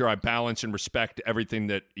 with making sure I balance and respect everything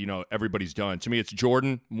that, everybody's done. To me, it's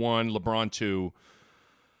Jordan 1, LeBron 2.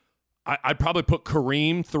 I'd probably put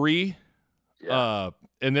Kareem 3. Yeah.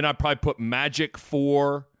 And then I'd probably put Magic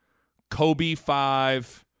 4, Kobe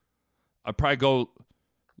 5. I'd probably go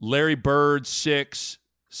Larry Bird 6,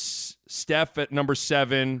 Steph at number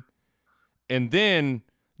 7. And then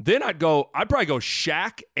I'd probably go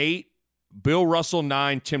Shaq 8, Bill Russell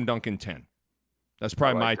 9, Tim Duncan 10. That's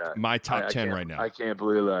probably my top 10 right now. I can't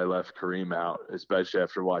believe that I left Kareem out, especially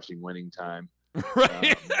after watching Winning Time.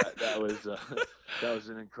 Right. That was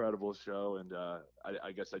an incredible show, and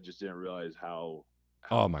I guess I just didn't realize how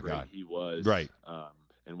oh my God he was, right,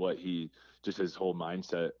 and what his whole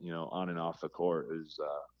mindset, on and off the court is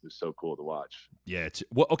so cool to watch. Yeah,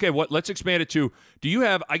 let's expand it to. Do you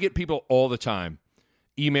have? I get people all the time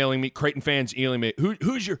emailing me, Creighton fans emailing me.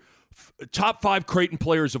 Who's your top 5 Creighton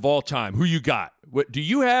players of all time? Who you got? What do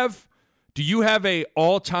you have? Do you have a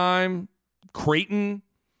all time Creighton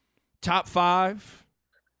top 5?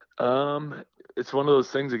 It's one of those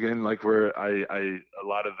things again, like where a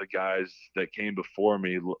lot of the guys that came before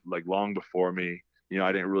me, like long before me,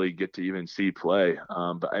 I didn't really get to even see play.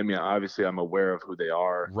 But I mean, obviously I'm aware of who they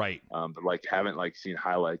are. Right. But like haven't like seen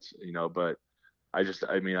highlights, but I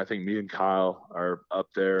think me and Kyle are up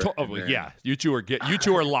there. Yeah. You two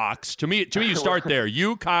are locks. To me, you start there.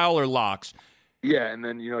 You, Kyle, are locks. Yeah. And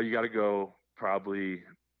then, you got to go probably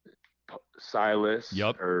Silas.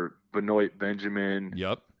 Yep. Or Benoit Benjamin.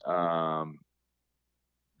 Yep.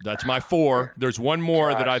 That's my 4. There's one more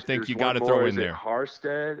that I think you got to throw in there.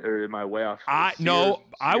 Harstead, or am I way off? I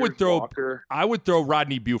would throw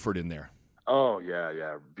Rodney Buford in there. Oh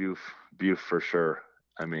yeah, Buf for sure.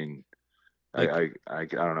 I mean, I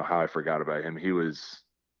don't know how I forgot about him. He was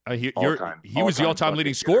he was the all-time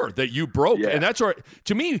leading scorer that you broke, yeah. And that's right.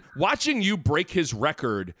 To me, watching you break his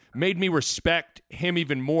record made me respect him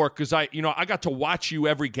even more because I got to watch you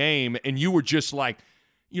every game, and you were just like,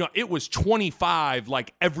 it was 25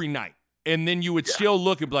 like every night, and then you would still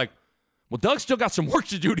look and be like, well, Doug still got some work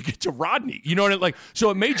to do to get to Rodney. So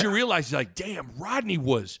it made you realize, like, damn, Rodney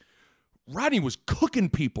was cooking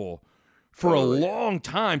people for a long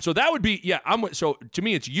time. So that would be, so to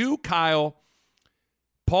me, it's you, Kyle,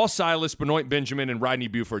 Paul Silas, Benoit Benjamin, and Rodney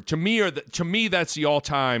Buford. To me, that's the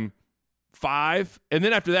all-time 5. And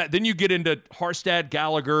then after that, then you get into Harstad,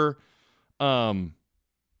 Gallagher, man.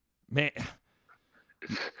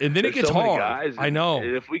 And then it gets hard. Guys, I know.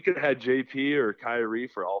 If we could have had JP or Kyrie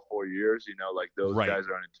for all 4 years, like those guys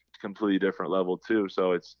are on a completely different level too.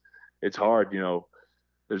 So it's hard.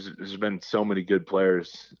 There's been so many good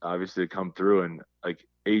players obviously come through, and like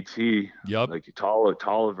AT, yep, like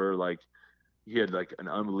Tolliver, like he had like an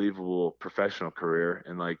unbelievable professional career,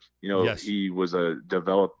 and like yes. He was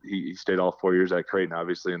he stayed all 4 years at Creighton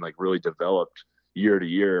obviously, and like really developed year to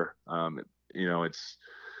year. It's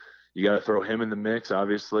you got to throw him in the mix,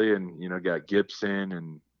 obviously, and got Gibson,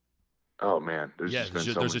 and oh man, there's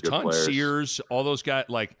a ton. Players. Sears, all those guys.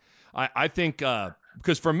 Like I think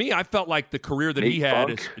Because for me, I felt like the career that he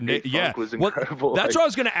had Nate Funk was incredible. That's what I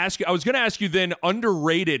was going to ask you. I was going to ask you then,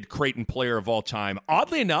 underrated Creighton player of all time.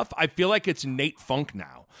 Oddly enough, I feel like it's Nate Funk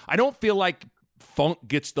now. I don't feel like Funk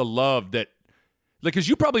gets the love that, like, because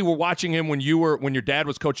you probably were watching him when your dad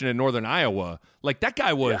was coaching in Northern Iowa. Like, that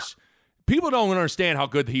guy was. People don't understand how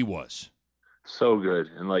good he was. So good.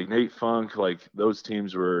 And like Nate Funk, like those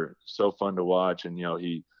teams were so fun to watch. And,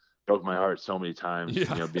 he broke my heart so many times,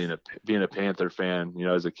 being a Panther fan,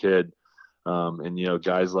 as a kid. And,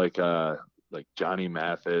 guys like Johnny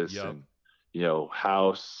Mathis and,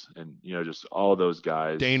 House and, just all those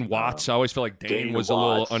guys. Dane Watts. I always feel like Dane was Watts,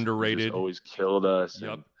 a little underrated. Always killed us.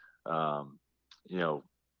 Yep. And,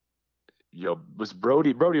 was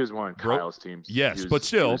Brody was one on Kyle's teams. Yes, but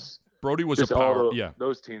still. Brody was a power.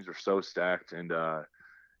 Those teams were so stacked, and I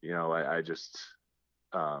just,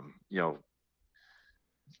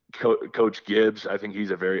 Coach Gibbs. I think he's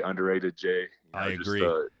a very underrated Jay. I agree.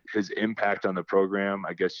 His impact on the program,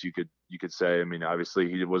 I guess you could say. I mean, obviously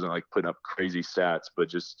he wasn't like putting up crazy stats, but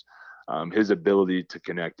just his ability to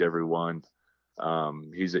connect everyone.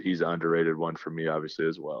 He's an underrated one for me, obviously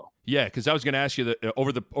as well. Yeah, because I was going to ask you that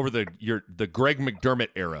over the Greg McDermott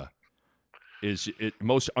era. Is it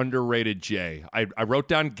most underrated Jay? I wrote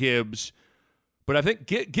down Gibbs, but I think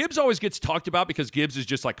Gibbs always gets talked about because Gibbs is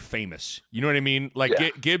just like famous. You know what I mean?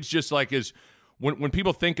 Like Gibbs just like is when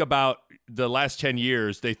people think about the last 10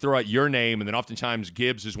 years, they throw out your name, and then oftentimes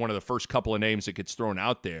Gibbs is one of the first couple of names that gets thrown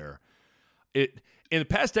out there. In the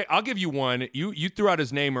past day, I'll give you one. You threw out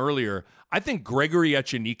his name earlier. I think Gregory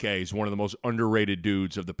Echenike is one of the most underrated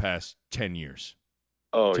dudes of the past 10 years.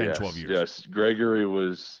 12 years. Yes, Gregory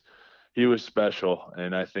was. He was special,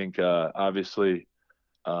 and I think obviously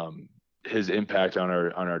his impact on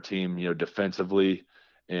our team, defensively,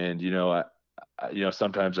 and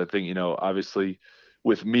sometimes I think obviously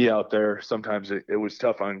with me out there, sometimes it was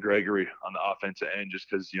tough on Gregory on the offensive end just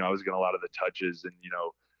because I was getting a lot of the touches, and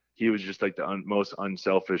he was just like the most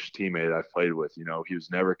unselfish teammate I've played with. He was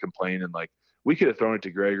never complaining. Like we could have thrown it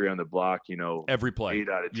to Gregory on the block, every play 8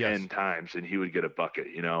 out of 10 times, and he would get a bucket.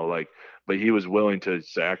 But he was willing to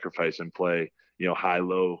sacrifice and play,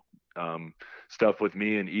 high-low stuff with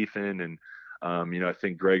me and Ethan. And, I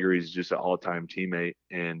think Gregory's just an all-time teammate.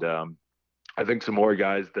 And I think some more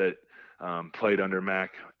guys that played under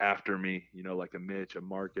Mac after me, like a Mitch, a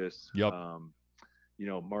Marcus,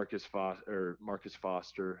 Marcus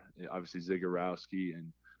Foster, obviously Zagorowski.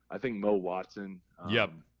 And I think Mo Watson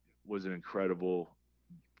was an incredible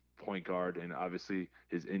point guard. And obviously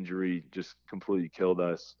his injury just completely killed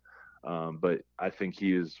us. But I think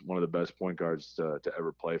he is one of the best point guards to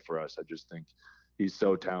ever play for us. I just think he's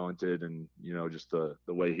so talented, and just the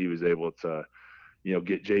way he was able to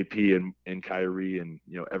get JP and Kyrie and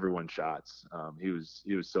everyone shots. He was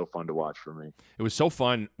so fun to watch for me. It was so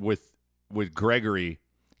fun with Gregory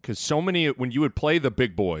because so many, when you would play the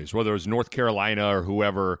big boys, whether it was North Carolina or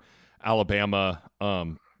whoever, Alabama,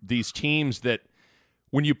 these teams that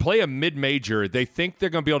when you play a mid-major, they think they're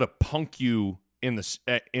going to be able to punk you in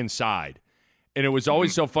the inside, and it was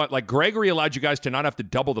always so fun. Like Gregory allowed you guys to not have to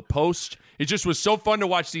double the post. It just was so fun to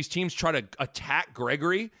watch these teams try to attack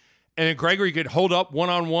Gregory, and then Gregory could hold up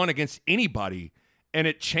one-on-one against anybody, and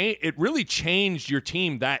it really changed your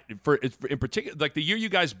team. That in particular, like the year you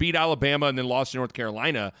guys beat Alabama and then lost to North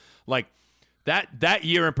Carolina, like that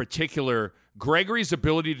year in particular, Gregory's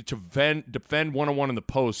ability to defend one-on-one in the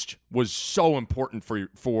post was so important for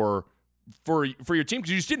your team because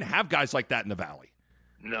you just didn't have guys like that in the Valley.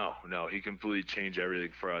 No, he completely changed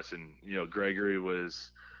everything for us. And Gregory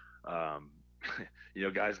was, guys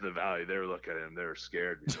in the Valley, they were looking at him, they were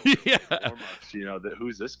scared.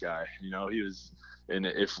 Who's this guy? He was, and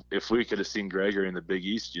if we could have seen Gregory in the Big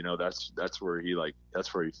East, that's where he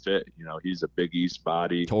fit. He's a Big East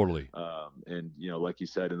body, totally. And like you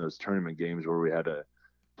said, in those tournament games where we had to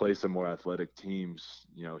play some more athletic teams,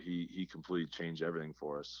 he completely changed everything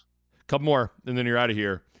for us. Couple more, and then you're out of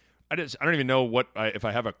here. I don't even know if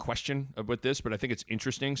I have a question with this, but I think it's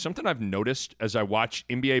interesting. Something I've noticed as I watch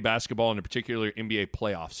NBA basketball and in particular NBA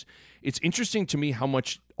playoffs, it's interesting to me how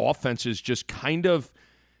much offenses just kind of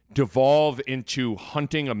devolve into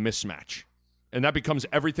hunting a mismatch, and that becomes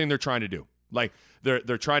everything they're trying to do. Like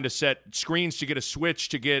they're trying to set screens to get a switch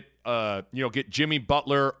to get Jimmy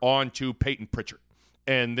Butler onto Peyton Pritchard,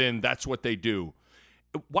 and then that's what they do.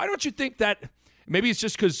 Why don't you think that? Maybe it's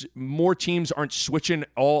just because more teams aren't switching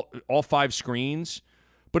all 5 screens,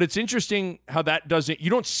 but it's interesting how that doesn't – you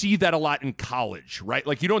don't see that a lot in college, right?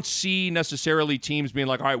 Like you don't see necessarily teams being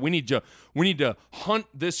like, all right, we need to hunt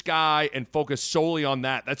this guy and focus solely on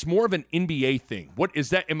that. That's more of an NBA thing. What is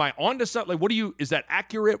that? Am I on to something? Like is that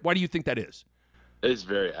accurate? Why do you think that is? It's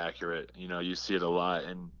very accurate. You see it a lot,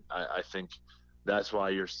 and I think that's why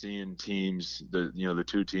you're seeing teams, the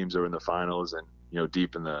two teams that are in the finals and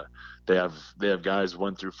deep in they have guys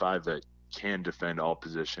 1 through 5 that can defend all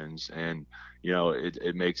positions, and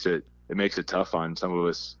it makes it tough on some of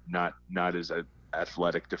us not as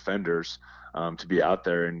athletic defenders to be out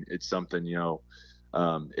there, and it's something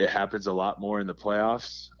it happens a lot more in the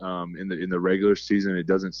playoffs. In the regular season, it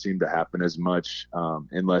doesn't seem to happen as much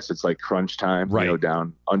unless it's like crunch time, right.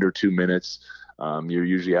 Down under 2 minutes. You're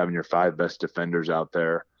usually having your 5 best defenders out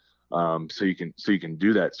there, so you can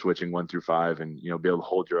do that switching 1 through 5, and be able to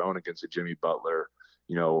hold your own against a Jimmy Butler,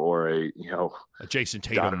 or a Jason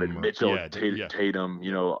Tatum, Donovan Mitchell, Tatum,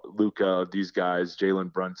 Luka, these guys,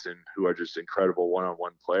 Jalen Brunson, who are just incredible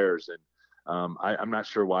one-on-one players. And I'm not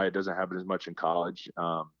sure why it doesn't happen as much in college,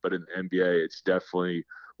 but in the NBA, it's definitely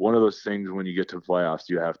one of those things when you get to the playoffs,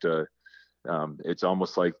 you have to. It's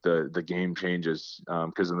almost like the game changes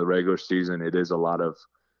because in the regular season, it is a lot of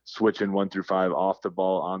switching 1 through 5 off the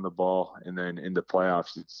ball, on the ball, and then in the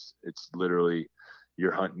playoffs, it's literally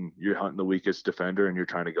you're hunting the weakest defender and you're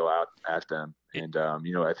trying to go out at them. And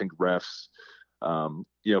I think refs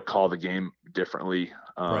call the game differently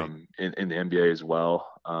right. in the NBA as well.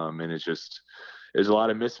 And it's just there's a lot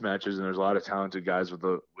of mismatches and there's a lot of talented guys with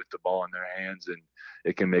the ball in their hands, and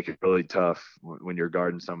it can make it really tough when you're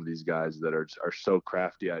guarding some of these guys that are so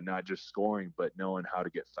crafty at not just scoring but knowing how to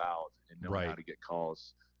get fouled and knowing right. how to get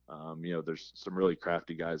calls. There's some really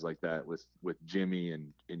crafty guys like that with Jimmy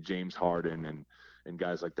and James Harden and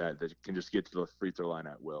guys like that can just get to the free throw line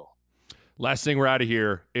at will. Last thing, we're out of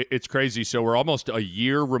here. It's crazy. So we're almost a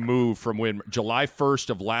year removed from when July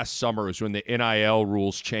 1st of last summer is when the NIL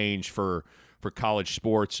rules changed for college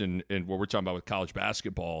sports and what we're talking about with college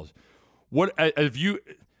basketball. What have you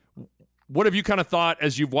kind of thought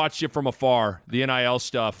as you've watched it from afar, the NIL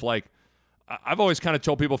stuff? Like, I've always kind of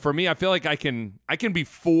told people, for me, I feel like I can be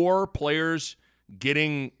for players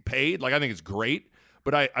getting paid. Like, I think it's great.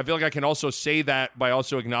 But I feel like I can also say that by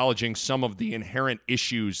also acknowledging some of the inherent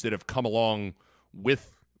issues that have come along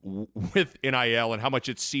with NIL and how much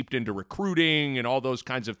it's seeped into recruiting and all those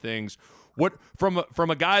kinds of things. What from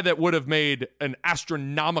a guy that would have made an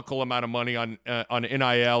astronomical amount of money on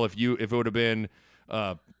NIL if it would have been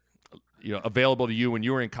available to you when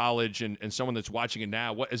you were in college, and someone that's watching it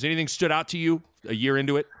now, has anything stood out to you a year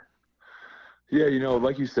into it? Yeah,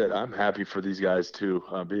 like you said, I'm happy for these guys too,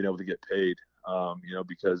 being able to get paid.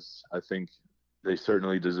 Because I think they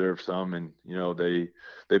certainly deserve some, and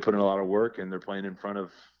they put in a lot of work, and they're playing in front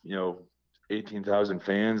of 18,000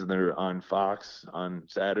 fans, and they're on Fox on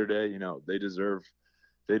Saturday. They deserve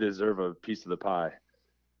a piece of the pie,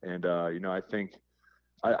 and I think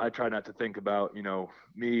I try not to think about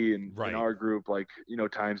me and right. in our group, like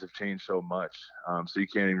times have changed so much, so you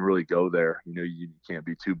can't even really go there. You can't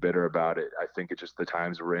be too bitter about it. I think it's just the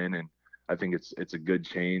times we're in, and I think it's a good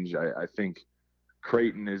change. I think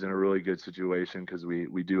Creighton is in a really good situation because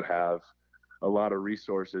we do have a lot of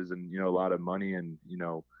resources and a lot of money and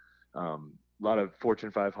a lot of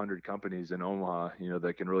Fortune 500 companies in Omaha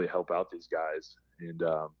that can really help out these guys. And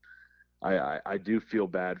I do feel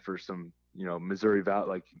bad for some Missouri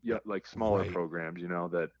Valley like smaller right. programs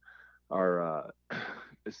that are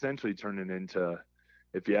essentially turning into,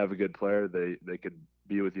 if you have a good player, they could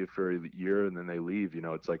be with you for a year and then they leave.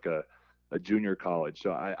 It's like a junior college.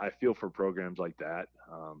 So I feel for programs like that.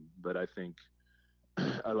 But I think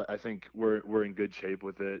we're in good shape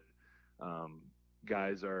with it.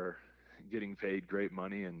 Guys are getting paid great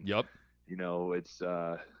money, and yep. It's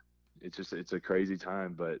a crazy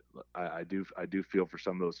time, but I do feel for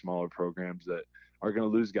some of those smaller programs that are going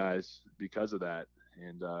to lose guys because of that.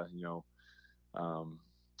 And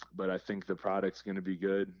but I think the product's going to be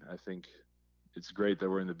good. I think it's great that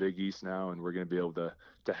we're in the Big East now, and we're going to be able to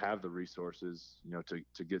have the resources,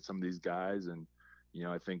 to get some of these guys. And,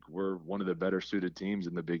 I think we're one of the better suited teams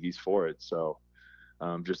in the Big East for it. So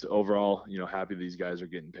just overall, happy these guys are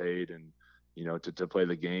getting paid and, to play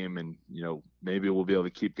the game, and, maybe we'll be able to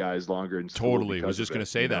keep guys longer in school. Totally. I was just going to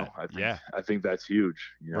say that. I think that's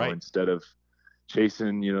huge, right. Instead of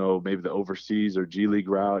chasing, maybe the overseas or G League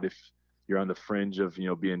route, if you're on the fringe of,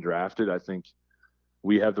 being drafted, I think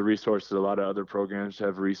we have the resources. A lot of other programs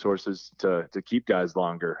have resources to keep guys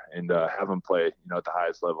longer and have them play, at the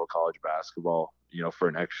highest level of college basketball, for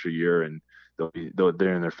an extra year, and they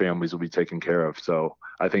and their families will be taken care of. So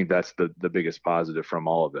I think that's the biggest positive from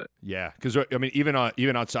all of it. Yeah, because even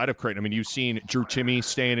outside of Creighton, you've seen Drew Timme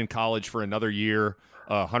staying in college for another year,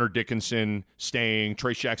 Hunter Dickinson staying,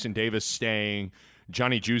 Trace Jackson Davis staying,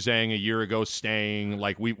 Johnny Juzang a year ago staying.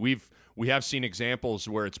 Like we've we have seen examples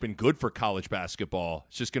where it's been good for college basketball.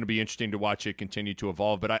 It's just going to be interesting to watch it continue to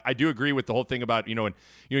evolve. But I do agree with the whole thing about,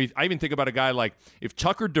 I even think about a guy like if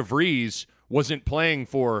Tucker DeVries wasn't playing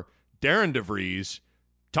for Darren DeVries,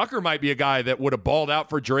 Tucker might be a guy that would have balled out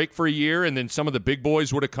for Drake for a year, and then some of the big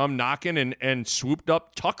boys would have come knocking and swooped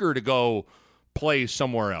up Tucker to go play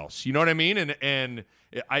somewhere else. You know what I mean? And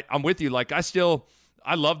I'm with you. Like,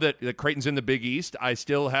 I love that Creighton's in the Big East. I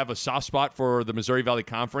still have a soft spot for the Missouri Valley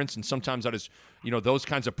Conference, and sometimes I just, those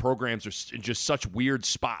kinds of programs are just such weird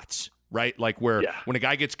spots, right? Like where when a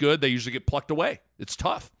guy gets good, they usually get plucked away. It's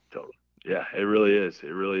tough. Totally. Yeah, it really is. It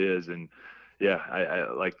really is. And yeah,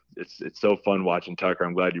 I like it's so fun watching Tucker.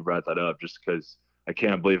 I'm glad you brought that up, just because I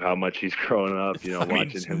can't believe how much he's growing up,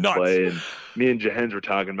 watching him play. And me and Jahens were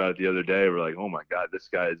talking about it the other day. We're like, oh my God, this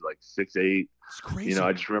guy is like 6'8". It's crazy.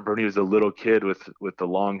 I just remember when he was a little kid with the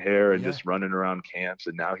long hair and just running around camps,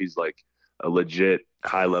 and now he's like a legit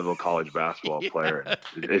high-level college basketball player.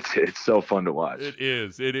 It's so fun to watch. It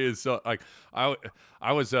is. So like I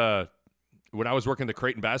was when I was working the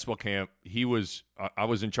Creighton basketball camp, I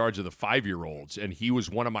was in charge of the 5-year-olds, and he was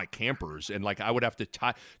one of my campers. And like I would have to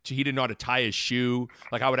tie. He didn't know how to tie his shoe.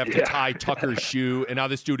 Like I would have to tie Tucker's shoe. And now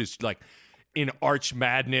this dude is like in Arch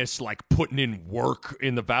Madness, like putting in work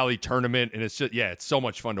in the Valley tournament, and it's just, it's so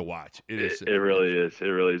much fun to watch. It is. It really is. It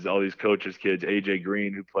really is. All these coaches' kids. AJ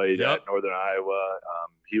Green, who played at Northern Iowa,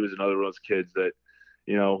 he was another one of those kids that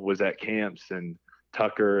was at camps, and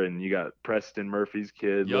Tucker, and you got Preston Murphy's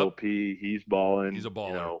kid, Lil P. He's balling. He's a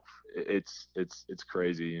baller. It's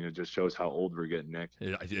crazy, and it just shows how old we're getting, Nick.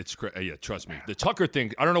 It's crazy. Yeah, trust me. The Tucker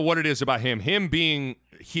thing, I don't know what it is about him. Him being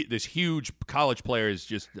this huge college player is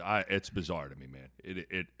just it's bizarre to me, man.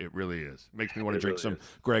 It really is. It makes me want to drink some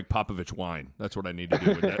Greg Popovich wine. That's what I need to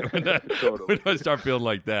do with that. When I start feeling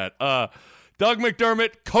like that. Doug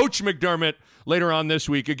McDermott, Coach McDermott, later on this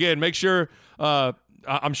week. Again, make sure.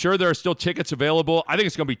 I'm sure there are still tickets available. I think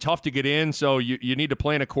it's going to be tough to get in, so you need to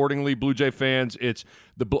plan accordingly, Blue Jay fans. It's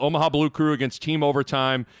the Omaha Blue Crew against Team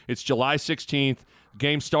Overtime. It's July 16th.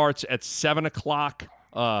 Game starts at 7 o'clock.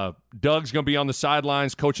 Doug's going to be on the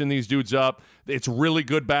sidelines coaching these dudes up. It's really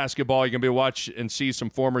good basketball. You're going to be able to watch and see some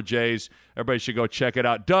former Jays. Everybody should go check it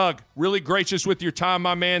out. Doug, really gracious with your time,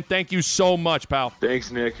 my man. Thank you so much, pal.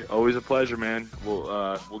 Thanks, Nick. Always a pleasure, man.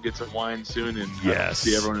 We'll get some wine soon and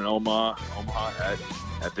see everyone in Omaha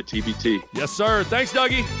at the TBT. Yes, sir. Thanks,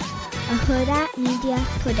 Dougie. A Huda Media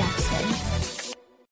Production.